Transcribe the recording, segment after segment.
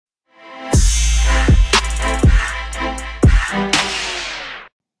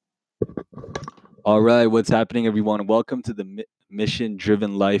All right, what's happening, everyone? Welcome to the Mission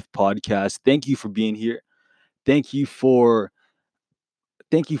Driven Life podcast. Thank you for being here. Thank you for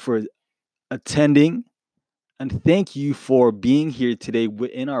thank you for attending, and thank you for being here today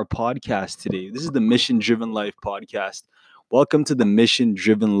in our podcast today. This is the Mission Driven Life podcast. Welcome to the Mission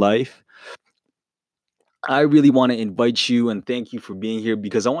Driven Life. I really want to invite you and thank you for being here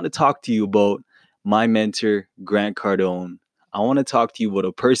because I want to talk to you about my mentor, Grant Cardone. I want to talk to you about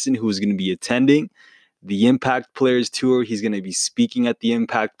a person who is going to be attending the Impact Players Tour. He's going to be speaking at the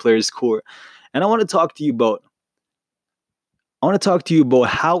Impact Players Tour. And I want to talk to you about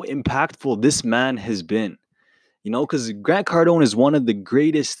how impactful this man has been. Because Grant Cardone is one of the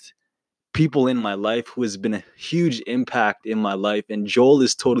greatest people in my life who has been a huge impact in my life. And Joel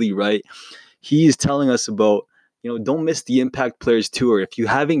is totally right. He is telling us about, don't miss the Impact Players Tour. If you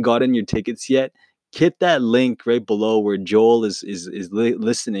haven't gotten your tickets yet, hit that link right below where Joel is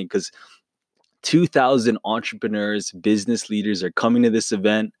listening, because 2,000 entrepreneurs, business leaders are coming to this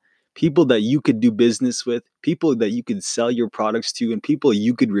event. People that you could do business with, people that you could sell your products to, and people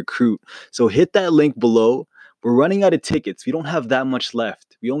you could recruit. So hit that link below. We're running out of tickets. We don't have that much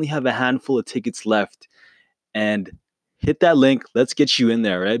left. We only have a handful of tickets left. And hit that link. Let's get you in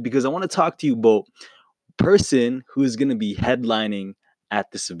there, right? Because I want to talk to you about a person who is going to be headlining at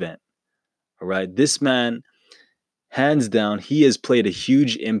this event. All right. This man, hands down, he has played a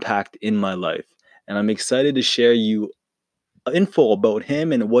huge impact in my life. And I'm excited to share you info about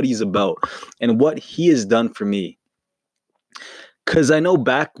him and what he's about and what he has done for me. Because I know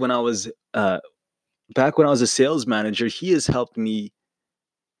back when I was a sales manager, he has helped me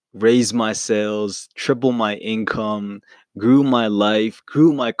raise my sales, triple my income, grew my life,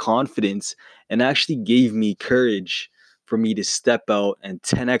 grew my confidence, and actually gave me courage for me to step out and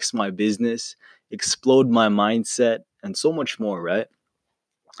 10x my business, explode my mindset, and so much more, right?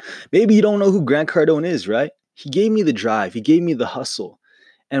 Maybe you don't know who Grant Cardone is, right? He gave me the drive, he gave me the hustle.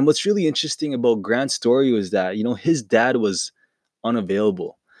 And what's really interesting about Grant's story was that, his dad was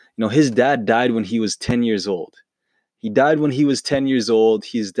unavailable. His dad died when he was 10 years old. He died when he was 10 years old.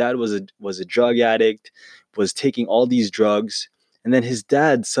 His dad was a drug addict, was taking all these drugs, and then his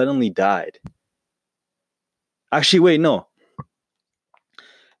dad suddenly died. Actually, wait, no.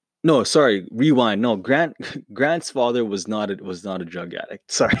 No, sorry, rewind. No, Grant's father was not a drug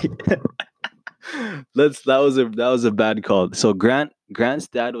addict. Sorry. That was a bad call. So Grant's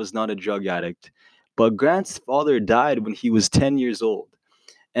dad was not a drug addict, but Grant's father died when he was 10 years old,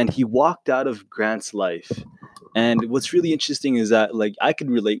 and he walked out of Grant's life. And what's really interesting is that, like, I could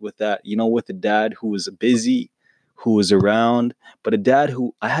relate with that, with a dad who was busy, who was around, but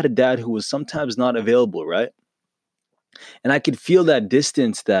I had a dad who was sometimes not available, right? And I could feel that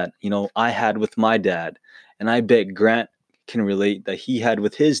distance that, I had with my dad. And I bet Grant can relate that he had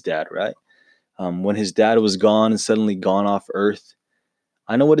with his dad, right? When his dad was gone and suddenly gone off earth.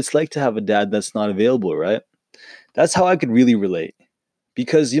 I know what it's like to have a dad that's not available, right? That's how I could really relate.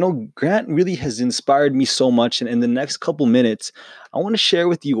 Because, Grant really has inspired me so much. And in the next couple minutes, I want to share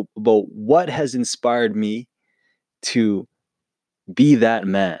with you about what has inspired me to be that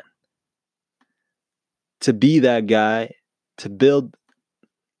man, to be that guy, to build,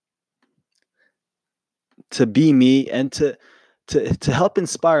 to be me, and to help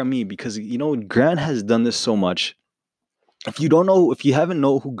inspire me. Because, Grant has done this so much. If you haven't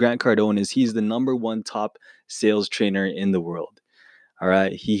know who Grant Cardone is, he's the number one top sales trainer in the world. All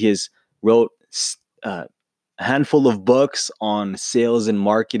right. He has wrote a handful of books on sales and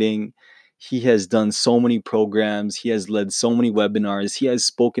marketing. He has done so many programs. He has led so many webinars. He has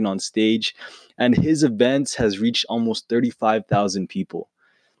spoken on stage, and his events has reached almost 35,000 people.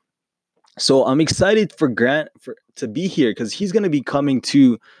 So I'm excited for Grant to be here because he's going to be coming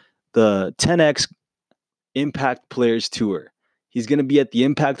to the 10X Impact Players Tour. He's going to be at the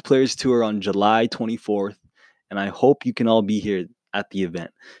Impact Players Tour on July 24th, and I hope you can all be here at the event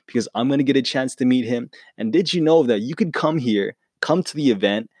because I'm going to get a chance to meet him. And did you know that you could come to the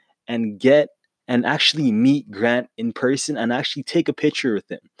event and actually meet Grant in person and actually take a picture with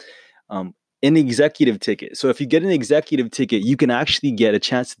him? An executive ticket. So if you get an executive ticket, you can actually get a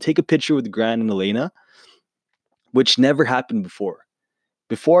chance to take a picture with Grant and Elena, which never happened before.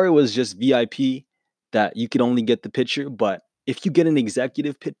 Before it was just VIP that you could only get the picture, but if you get an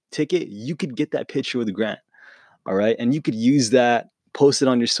executive ticket, you could get that picture with Grant. All right. And you could use that, post it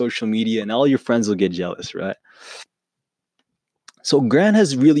on your social media, and all your friends will get jealous, right? So Grant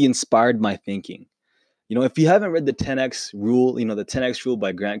has really inspired my thinking. If you haven't read the 10X rule, the 10X rule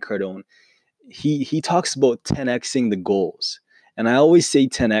by Grant Cardone, he talks about 10Xing the goals. And I always say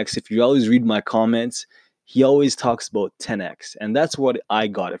 10X. If you always read my comments, he always talks about 10x, and that's what I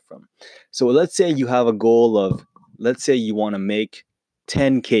got it from. So let's say you have a goal of, let's say you want to make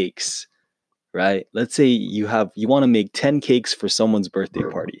 10 cakes, right? Let's say you want to make 10 cakes for someone's birthday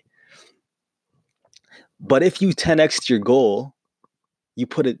party. But if you 10x your goal, you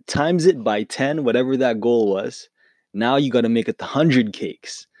put it times it by 10, whatever that goal was. Now you got to make it 100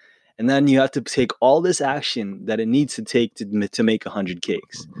 cakes. And then you have to take all this action that it needs to take to make 100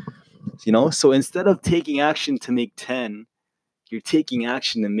 cakes. So instead of taking action to make 10, you're taking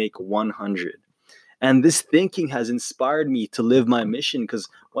action to make 100. And this thinking has inspired me to live my mission, because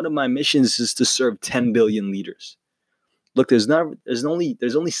one of my missions is to serve 10 billion leaders. Look, there's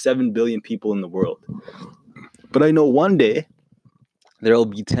only 7 billion people in the world. But I know one day there will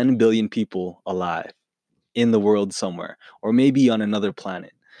be 10 billion people alive in the world somewhere, or maybe on another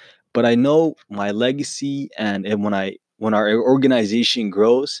planet. But I know my legacy, and when our organization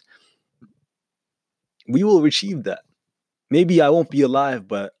grows, we will achieve that. Maybe I won't be alive,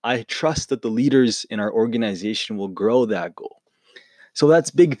 but I trust that the leaders in our organization will grow that goal. So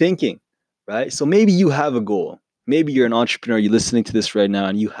that's big thinking, right? So maybe you have a goal. Maybe you're an entrepreneur, you're listening to this right now,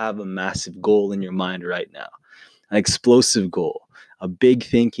 and you have a massive goal in your mind right now, an explosive goal, a big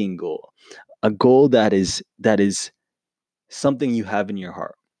thinking goal, a goal that is something you have in your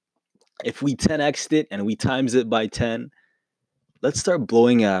heart. If we 10x'd it and we times it by 10, let's start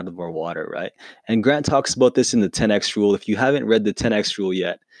blowing it out of our water, right? And Grant talks about this in the 10x rule. If you haven't read the 10x rule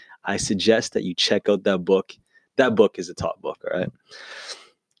yet, I suggest that you check out that book. That book is a top book, all right?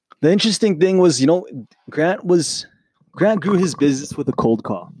 The interesting thing was, Grant grew his business with a cold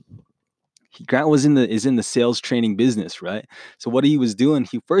call. Grant is in the sales training business, right? So what he was doing,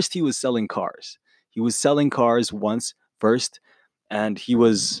 he was selling cars. He was selling cars first, and he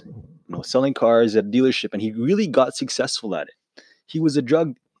was selling cars at a dealership, and he really got successful at it. He was a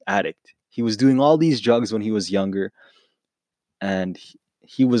drug addict. He was doing all these drugs when he was younger, and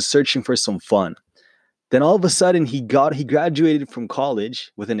he was searching for some fun. Then all of a sudden he graduated from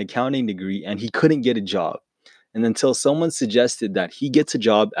college with an accounting degree, and he couldn't get a job. And until someone suggested that he gets a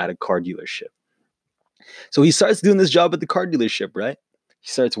job at a car dealership. So he starts doing this job at the car dealership, right? He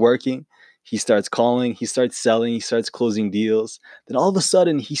starts working, he starts calling, he starts selling, he starts closing deals. Then all of a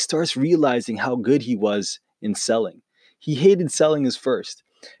sudden he starts realizing how good he was in selling. He hated selling at first,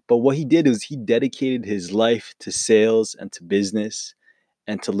 but what he did was he dedicated his life to sales and to business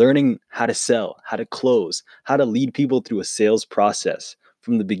and to learning how to sell, how to close, how to lead people through a sales process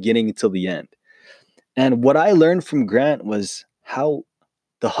from the beginning until the end. And what I learned from Grant was how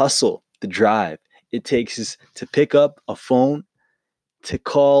the hustle, the drive it takes is to pick up a phone, to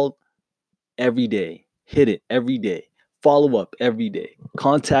call every day, hit it every day, follow up every day,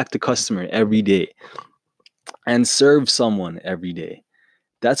 contact the customer every day, and serve someone every day.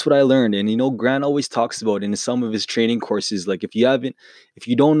 That's what I learned. And Grant always talks about in some of his training courses, like if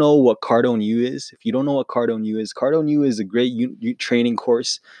you don't know what Cardone U is, Cardone U is a great training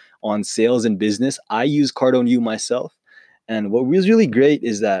course on sales and business. I use Cardone U myself. And what was really great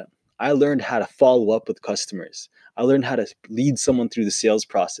is that I learned how to follow up with customers. I learned how to lead someone through the sales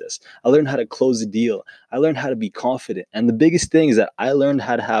process. I learned how to close a deal. I learned how to be confident. And the biggest thing is that I learned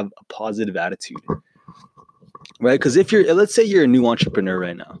how to have a positive attitude. Right? Because let's say you're a new entrepreneur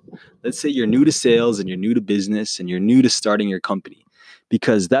right now. Let's say you're new to sales and you're new to business and you're new to starting your company,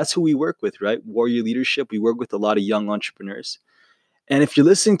 because that's who we work with, right? Warrior Leadership. We work with a lot of young entrepreneurs. And if you're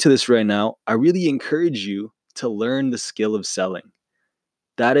listening to this right now, I really encourage you to learn the skill of selling.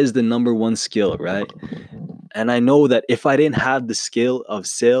 That is the number one skill, right? And I know that if I didn't have the skill of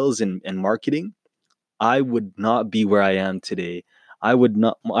sales and marketing, I would not be where I am today. I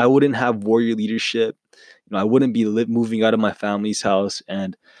wouldn't have Warrior Leadership. I wouldn't be moving out of my family's house.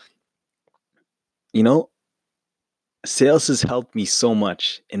 And, sales has helped me so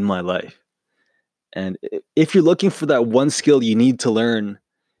much in my life. And if you're looking for that one skill you need to learn,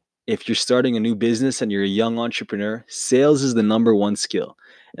 if you're starting a new business and you're a young entrepreneur, sales is the number one skill.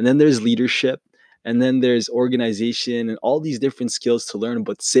 And then there's leadership, and then there's organization and all these different skills to learn.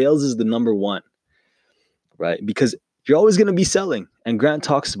 But sales is the number one, right? Because you're always going to be selling. And Grant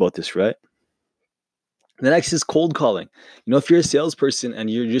talks about this, right? The next is cold calling. If you're a salesperson and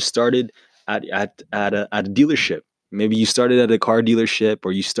you're just started at a dealership, maybe you started at a car dealership,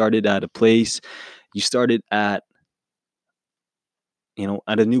 or you started at a place, you started at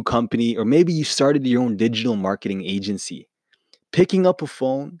a new company, or maybe you started your own digital marketing agency. Picking up a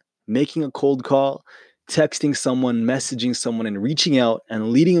phone, making a cold call, texting someone, messaging someone, and reaching out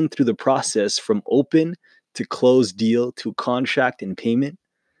and leading them through the process from open to close deal to contract and payment.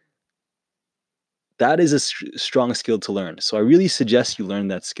 That is a strong skill to learn. So I really suggest you learn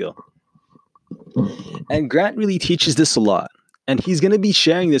that skill. And Grant really teaches this a lot. And he's going to be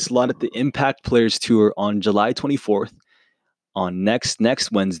sharing this a lot at the Impact Players Tour on July 24th, on next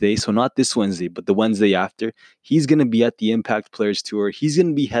Wednesday. So not this Wednesday, but the Wednesday after. He's going to be at the Impact Players Tour. He's going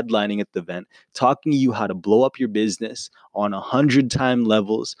to be headlining at the event, talking to you how to blow up your business on 100-time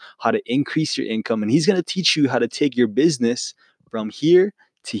levels, how to increase your income. And he's going to teach you how to take your business from here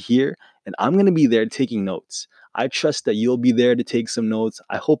to here. And I'm going to be there taking notes. I trust that you'll be there to take some notes.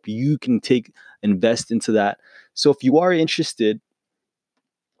 I hope you can invest into that. So if you are interested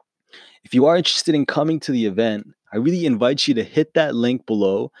in coming to the event, I really invite you to hit that link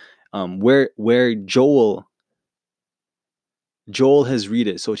below, where Joel has read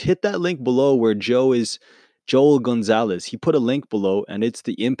it. So hit that link below where Joel Gonzalez. He put a link below, and it's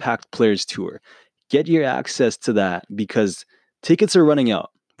the Impact Players Tour. Get your access to that because tickets are running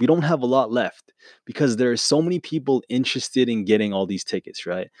out. We don't have a lot left because there are so many people interested in getting all these tickets,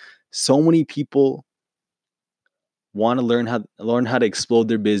 right? So many people want to learn how to explode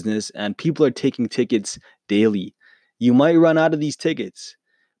their business, and people are taking tickets daily. You might run out of these tickets,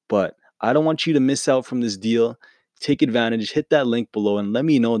 but I don't want you to miss out from this deal. Take advantage, hit that link below, and let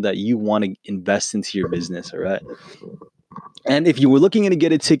me know that you want to invest into your business. All right. And if you were looking to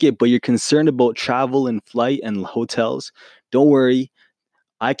get a ticket, but you're concerned about travel and flight and hotels, don't worry.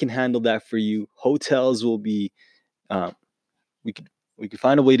 I can handle that for you. Hotels will be, uh, we could we could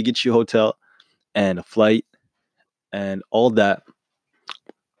find a way to get you a hotel and a flight and all that.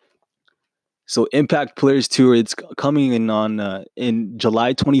 So Impact Players Tour, it's coming in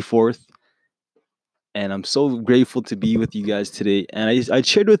July 24th, and I'm so grateful to be with you guys today. And I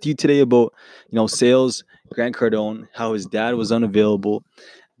shared with you today about sales, Grant Cardone, how his dad was unavailable,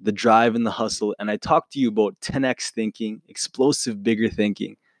 the drive and the hustle, and I talked to you about 10x thinking, explosive, bigger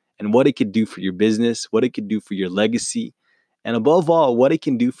thinking, and what it could do for your business, what it could do for your legacy, and above all, what it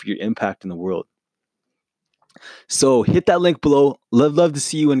can do for your impact in the world. So hit that link below. Love to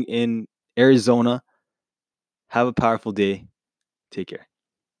see you in Arizona. Have a powerful day. Take care.